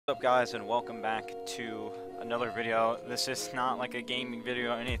What's up guys, and welcome back to another video. This is not like a gaming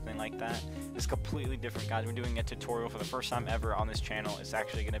video or anything like that. It's completely different, guys. We're doing a tutorial for the first time ever on this channel. It's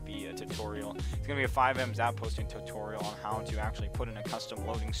actually going to be a tutorial. It's going to be a FiveM app posting tutorial on how to actually put in a custom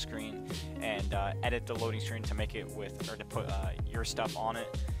loading screen and edit the loading screen to make it with, or to put your stuff on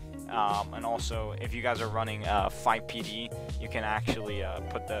it. And also, if you guys are running FivePD, you can actually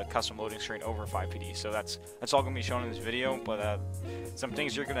put the custom loading screen over FivePD. So that's all going to be shown in this video. But some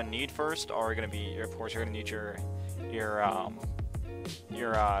things you're going to need first are going to be, of course, you're going to need your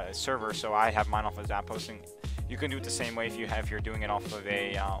server. So I have mine off of app hosting. You can do it the same way if you're doing it off of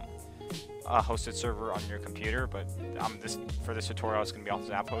a hosted server on your computer. But for this tutorial, it's going to be off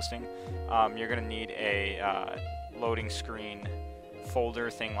of app hosting. You're going to need a loading screen folder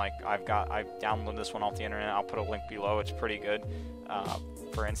thing. Like I've downloaded this one off the internet. I'll put a link below. It's pretty good.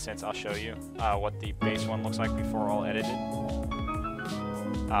 For instance, I'll show you what the base one looks like before all edited.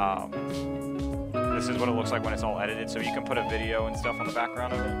 This is what it looks like when it's all edited. So you can put a video and stuff on the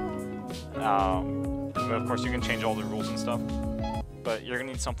background of it. But of course you can change all the rules and stuff. But you're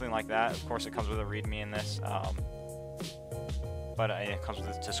gonna need something like that. Of course it comes with a README in this. But it comes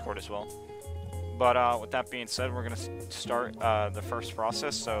with a Discord as well. But with that being said, we're gonna start the first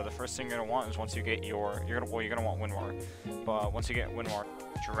process. So the first thing you're gonna want is once you get you're gonna want WinRAR. But once you get WinRAR,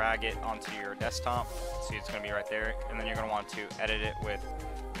 drag it onto your desktop. See, it's gonna be right there, and then you're gonna want to edit it with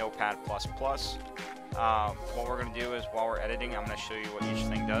Notepad++. What we're gonna do is while we're editing, I'm gonna show you what each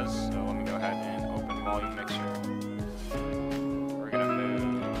thing does. So let me go ahead and open Volume Mixer. We're gonna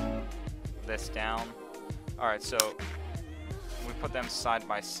move this down. All right, so we put them side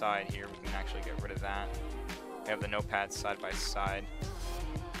by side here. We can actually get rid of that. We have the notepad side by side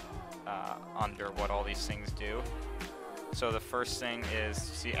under what all these things do. So the first thing is,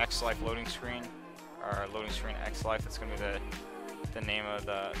 see XLife loading screen, or loading screen XLife. It's going to be the name of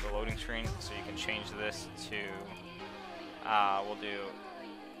the loading screen. So you can change this to, we'll do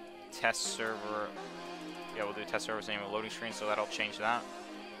test server. Yeah, we'll do test server's name of loading screen. So that'll change that.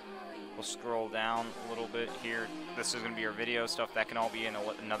 We'll scroll down a little bit here. This is going to be your video stuff. That can all be in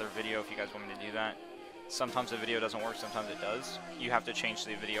another video if you guys want me to do that. Sometimes the video doesn't work, sometimes it does. You have to change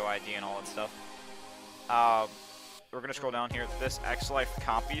the video ID and all that stuff. We're going to scroll down here. This XLife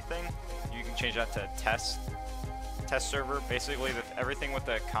copy thing, you can change that to test server. Basically, everything with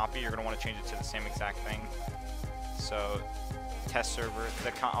the copy, you're going to want to change it to the same exact thing. So test server.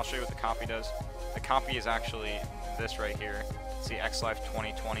 I'll show you what the copy does. The copy is actually this right here. See, XLife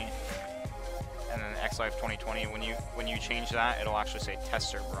 2020, and then XLife 2020. When you change that, it'll actually say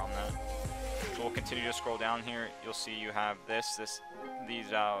test server on that. So we'll continue to scroll down here. You'll see you have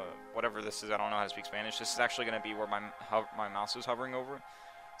these whatever this is. I don't know how to speak Spanish. This is actually going to be where my mouse is hovering over.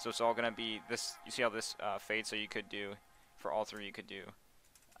 So it's all going to be this. You see how this fades? So you could do, for all three, you could do.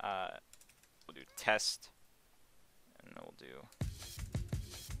 We'll do test, and then we'll do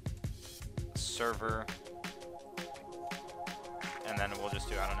server. And then we'll just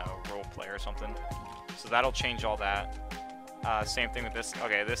do, I don't know, role play or something. So that'll change all that. Same thing with this.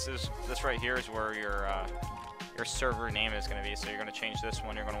 Okay, this right here is where your server name is going to be. So you're going to change this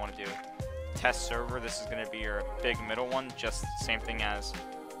one. You're going to want to do test server. This is going to be your big middle one. Just same thing as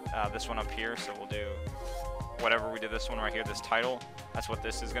this one up here. So we'll do whatever we did this one right here. This title. That's what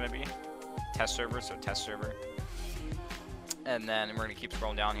this is going to be. Test server. So test server. And then we're going to keep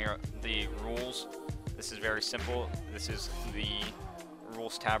scrolling down here. The rules. This is very simple. This is the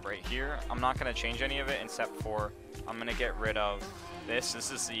rules tab right here. I'm not going to change any of it except for I'm going to get rid of this.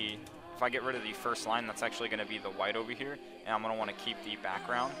 This is if I get rid of the first line, that's actually going to be the white over here. And I'm going to want to keep the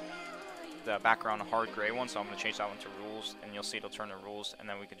background hard gray one. So I'm going to change that one to rules, and you'll see it'll turn to rules. And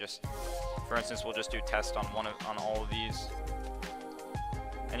then we could just, for instance, we'll just do test on all of these.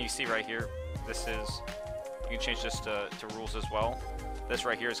 And you see right here, you can change this to rules as well. This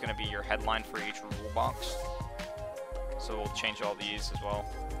right here is going to be your headline for each rule box. So we'll change all these as well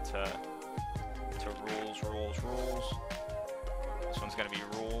to rules. This one's going to be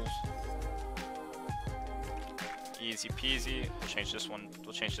rules. Easy peasy. We'll change this one.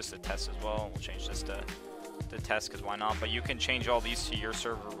 We'll change this to test as well. We'll change this to test because why not? But you can change all these to your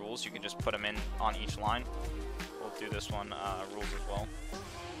server rules. You can just put them in on each line. We'll do this one rules as well.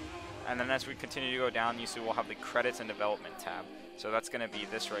 And then as we continue to go down, you see we'll have the credits and development tab. So that's going to be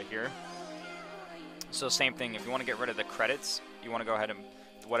this right here. So same thing, if you want to get rid of the credits, you want to go ahead and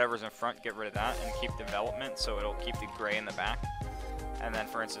whatever's in front, get rid of that and keep development, so it'll keep the gray in the back. And then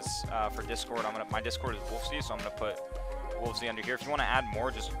for instance, for Discord, my Discord is Wolfsy, so I'm going to put Wolfsy under here. If you want to add more,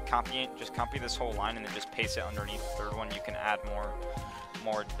 just copy this whole line and then just paste it underneath the third one. You can add more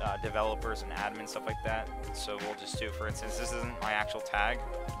more developers and admin stuff like that. So we'll just do, for instance, this isn't my actual tag,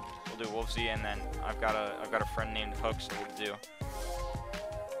 do Wolf Z, and then I've got a friend named Hook, so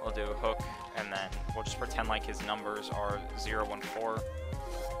we'll do Hook, and then we'll just pretend like his numbers are 014,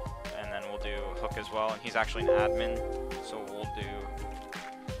 and then we'll do Hook as well, and he's actually an admin, so we'll do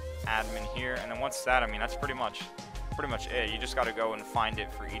admin here, and then once that, I mean, that's pretty much it. You just got to go and find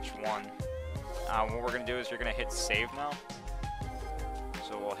it for each one. What we're gonna do is you're gonna hit save now.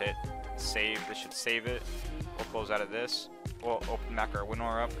 So we'll hit save. This should save it. We'll close out of this. We'll open back our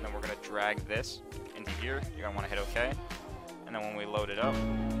WinRAR up, and then we're gonna drag this into here. You're gonna want to hit OK, and then when we load it up,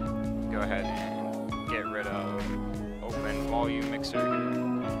 go ahead and get rid of open volume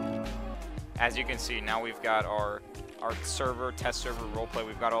mixer. As you can see, now we've got our server, test server, roleplay.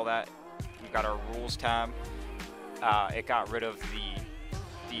 We've got all that. We've got our rules tab. It got rid of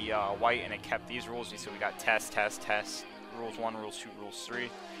the white, and it kept these rules. You see we got test, rules 1, rules 2, rules 3.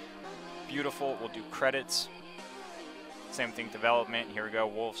 Beautiful. We'll do credits. Same thing, development. Here we go,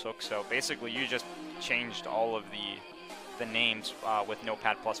 Wolf's Hook. So basically you just changed all of the names with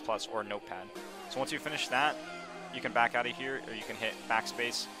Notepad++ or Notepad. So once you finish that, you can back out of here, or you can hit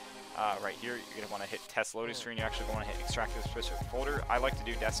backspace right here. You're going to want to hit test loading screen. You actually want to hit extract this specific folder. I like to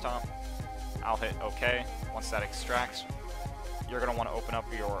do desktop. I'll hit OK. Once that extracts, you're going to want to open up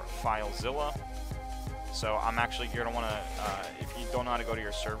your FileZilla. So I'm actually, you're going to want to, if you don't know how to go to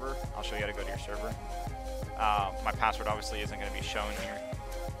your server, I'll show you how to go to your server. My password obviously isn't going to be shown here.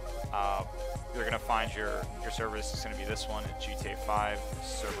 You're going to find your server. This is going to be this one, GTA 5,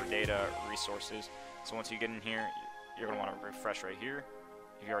 server data, resources. So once you get in here, you're going to want to refresh right here.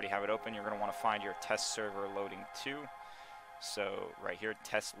 If you already have it open, you're going to want to find your test server loading 2. So right here,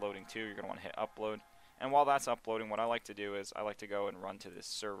 test loading 2, you're going to want to hit upload. And while that's uploading, what I like to do is I like to go and run to this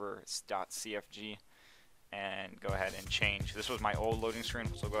server.cfg and go ahead and change. This was my old loading screen,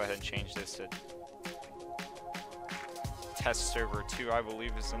 so go ahead and change this to test server 2, I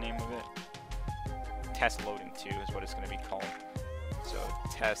believe is the name of it. Test loading 2 is what it's going to be called. So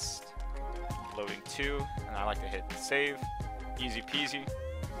test loading 2, and I like to hit save. Easy peasy.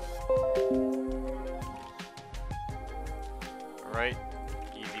 Alright,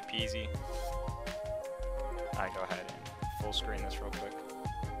 easy peasy. I go ahead and full screen this real quick.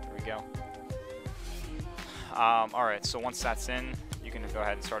 There we go. Alright, so once that's in, you can go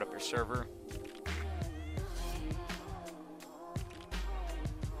ahead and start up your server.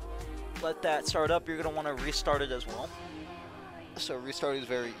 Let that start up. You're going to want to restart it as well. So restart is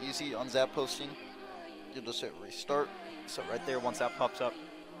very easy on Zap Posting. You'll just hit restart. So right there, once that pops up,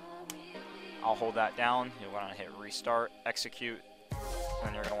 I'll hold that down. You'll want to hit restart, execute,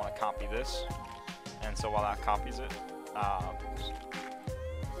 and you're going to want to copy this. And so while that copies it,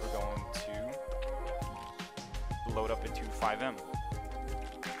 we're going to load up into FiveM.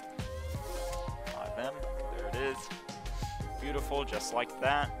 FiveM, there it is. Beautiful, just like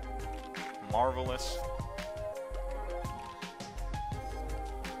that. Marvelous.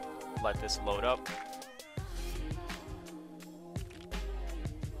 Let this load up.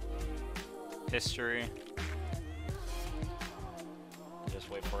 History. Just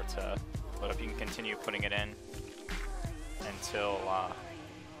wait for it to load up. You can continue putting it in until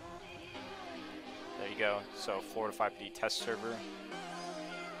there you go. So Florida FivePD test server.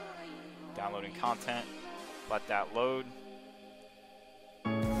 Downloading content. Let that load.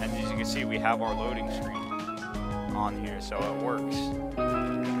 And as you can see, we have our loading screen on here, so it works.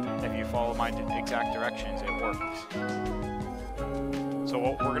 If you follow my exact directions, it works. So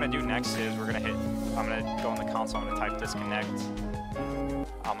what we're going to do next is I'm going to go in the console, I'm going to type disconnect.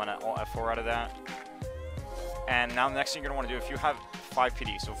 I'm going to Alt F4 out of that. And now the next thing you're going to want to do, if you have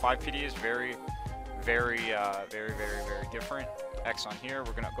FivePD, so FivePD is very different. X on here,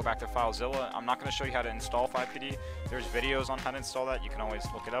 we're going to go back to FileZilla. I'm not going to show you how to install FivePD. There's videos on how to install that. You can always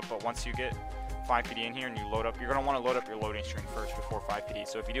look it up, but once you get FivePD in here and you load up, you're going to want to load up your loading screen first before FivePD.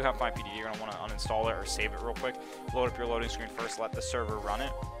 So if you do have FivePD, you're going to want to uninstall it or save it real quick. Load up your loading screen first, let the server run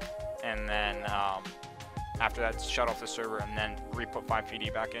it, and then after that, shut off the server and then re-put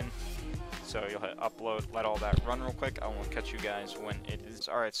FivePD back in. So you'll hit upload, let all that run real quick. I will catch you guys when it is.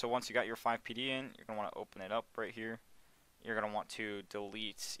 Alright, so once you got your FivePD in, you're going to want to open it up right here. You're going to want to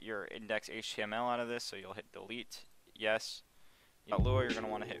delete your index HTML out of this, so you'll hit delete, yes. Lua, you're going to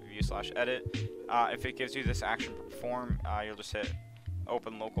want to hit view/edit. If it gives you this action perform, you'll just hit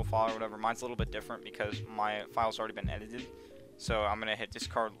open local file or whatever. Mine's a little bit different because my file's already been edited. So I'm going to hit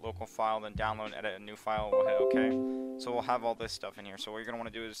discard local file, then download, edit a new file, we'll hit OK. So we'll have all this stuff in here. So what you're going to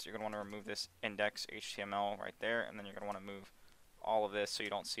want to do is you're going to want to remove this index HTML right there, and then you're going to want to move all of this so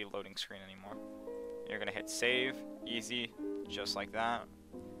you don't see loading screen anymore. You're going to hit save, easy, just like that.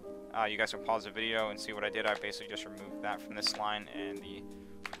 You guys can pause the video and see what I did. I basically just removed that from this line and the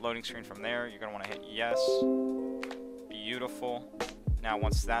loading screen from there. You're going to want to hit yes. Beautiful. Now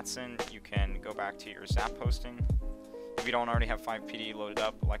once that's in, you can go back to your Zap hosting. If you don't already have FivePD loaded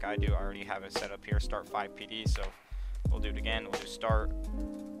up like I do, I already have it set up here, start FivePD. So we'll do it again. We'll do start.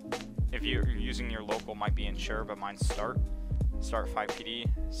 If you're using your local, might be ensure, but mine's start. Start FivePD,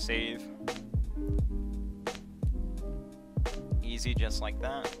 save. Easy, just like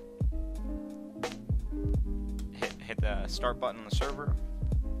that. Hit the start button on the server.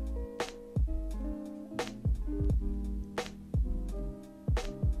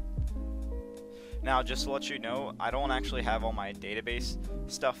 Now, just to let you know, I don't actually have all my database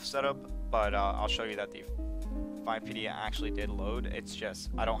stuff set up, but I'll show you that the FivePD actually did load. It's just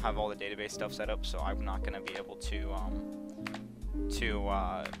I don't have all the database stuff set up, so I'm not going to be able to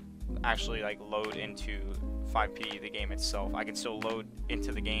actually like load into FivePD the game itself. I can still load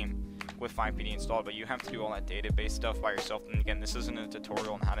into the game with FivePD installed, but you have to do all that database stuff by yourself. And again, this isn't a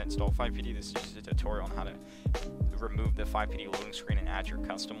tutorial on how to install FivePD. This is just a tutorial on how to remove the FivePD loading screen and add your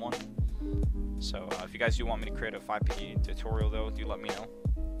custom one. So if you guys do want me to create a FivePD tutorial though, do let me know.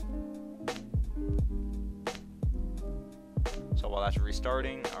 So while that's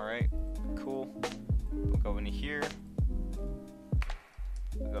restarting, alright, cool. We'll go into here.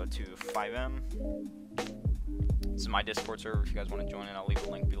 We'll go to FiveM. This is my Discord server. If you guys want to join it, I'll leave a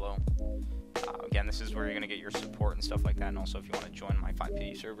link below. Again, this is where you're going to get your support and stuff like that, and also if you want to join my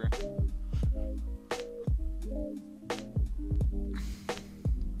FivePD server.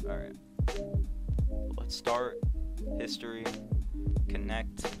 Alright. Let's start. History.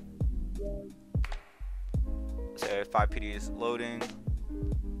 Connect. So FivePD is loading.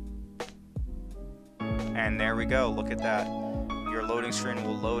 And there we go. Look at that. Your loading screen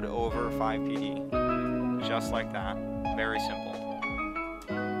will load over FivePD. Just like that. Very simple.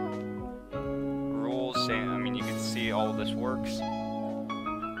 Rules say, I mean, you can see all of this works.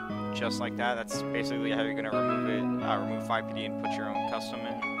 Just like that. That's basically how you're going to remove it. Remove FivePD and put your own custom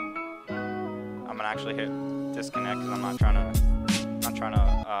in. I'm going to actually hit disconnect because I'm not trying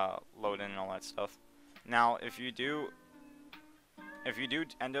to load in and all that stuff. Now, if you do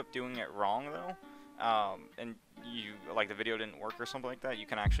end up doing it wrong though, and you like the video didn't work or something like that, you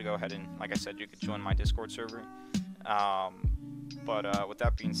can actually go ahead and, like I said, you could join my Discord server. But with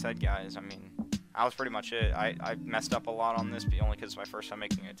that being said, guys, I mean, that was pretty much it. I messed up a lot on this, but only because it's my first time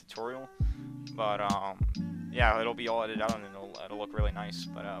making a tutorial. But yeah, it'll be all edited out and it'll look really nice.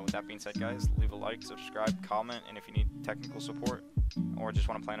 But with that being said, guys, leave a like, subscribe, comment, and if you need technical support or just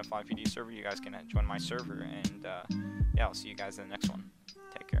want to play on a FivePD server, you guys can join my server. And yeah, I'll see you guys in the next one.